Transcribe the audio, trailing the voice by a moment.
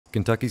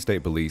Kentucky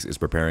State Police is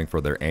preparing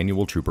for their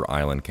annual Trooper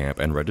Island camp,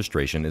 and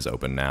registration is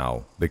open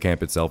now. The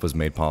camp itself is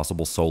made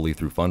possible solely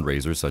through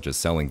fundraisers such as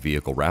selling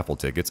vehicle raffle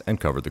tickets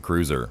and Cover the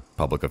Cruiser.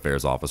 Public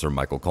Affairs Officer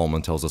Michael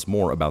Coleman tells us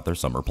more about their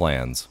summer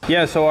plans.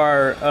 Yeah, so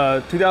our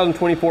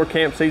 2024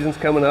 camp season's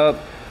coming up.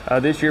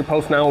 This year,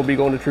 Post 9 will be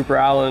going to Trooper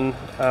Island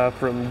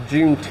from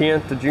June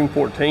 10th to June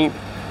 14th.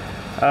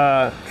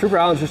 Trooper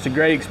Island is just a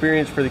great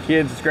experience for the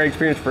kids. It's a great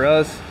experience for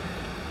us.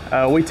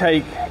 We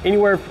take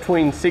anywhere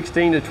between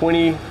 16 to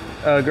 20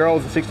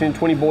 girls and 16 to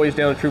 20 boys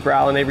down to Trooper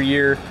Island every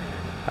year,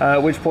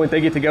 at which point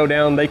they get to go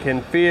down. They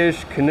can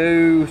fish,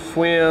 canoe,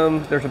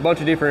 swim. There's a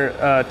bunch of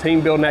different team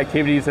building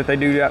activities that they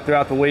do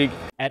throughout the week.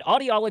 At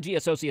Audiology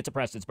Associates of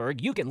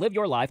Prestonsburg, you can live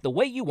your life the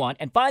way you want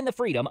and find the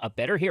freedom of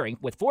better hearing.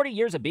 With 40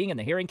 years of being in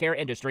the hearing care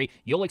industry,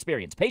 you'll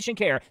experience patient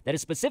care that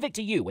is specific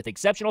to you with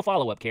exceptional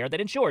follow-up care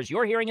that ensures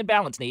your hearing and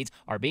balance needs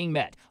are being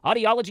met.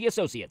 Audiology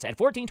Associates at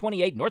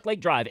 1428 North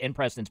Lake Drive in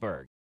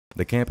Prestonsburg.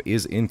 The camp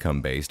is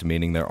income-based,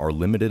 meaning there are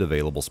limited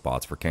available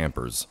spots for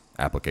campers.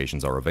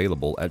 Applications are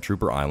available at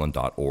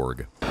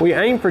trooperisland.org. We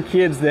aim for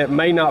kids that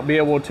may not be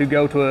able to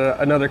go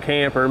to another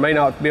camp or may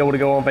not be able to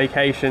go on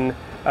vacation.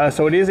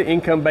 So it is an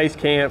income-based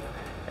camp,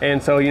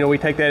 and so we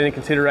take that into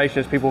consideration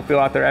as people fill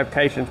out their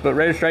applications. But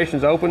registration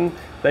is open.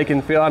 They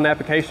can fill out an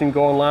application,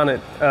 go online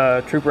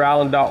at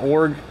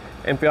trooperisland.org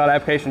and fill out an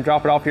application,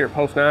 drop it off here at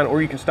Post 9,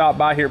 or you can stop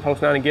by here at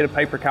Post 9 and get a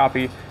paper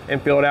copy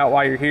and fill it out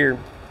while you're here.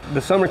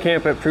 The summer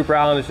camp at Trooper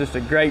Island is just a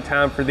great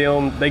time for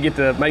them. They get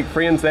to make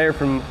friends there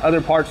from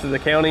other parts of the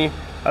county,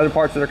 other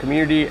parts of their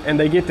community, and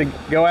they get to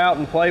go out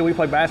and play. We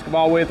play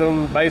basketball with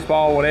them,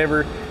 baseball,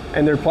 whatever,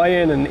 and they're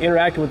playing and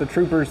interacting with the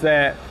troopers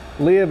that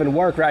live and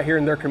work right here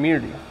in their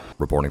community.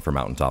 Reporting for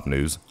Mountaintop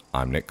News,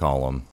 I'm Nick Collum.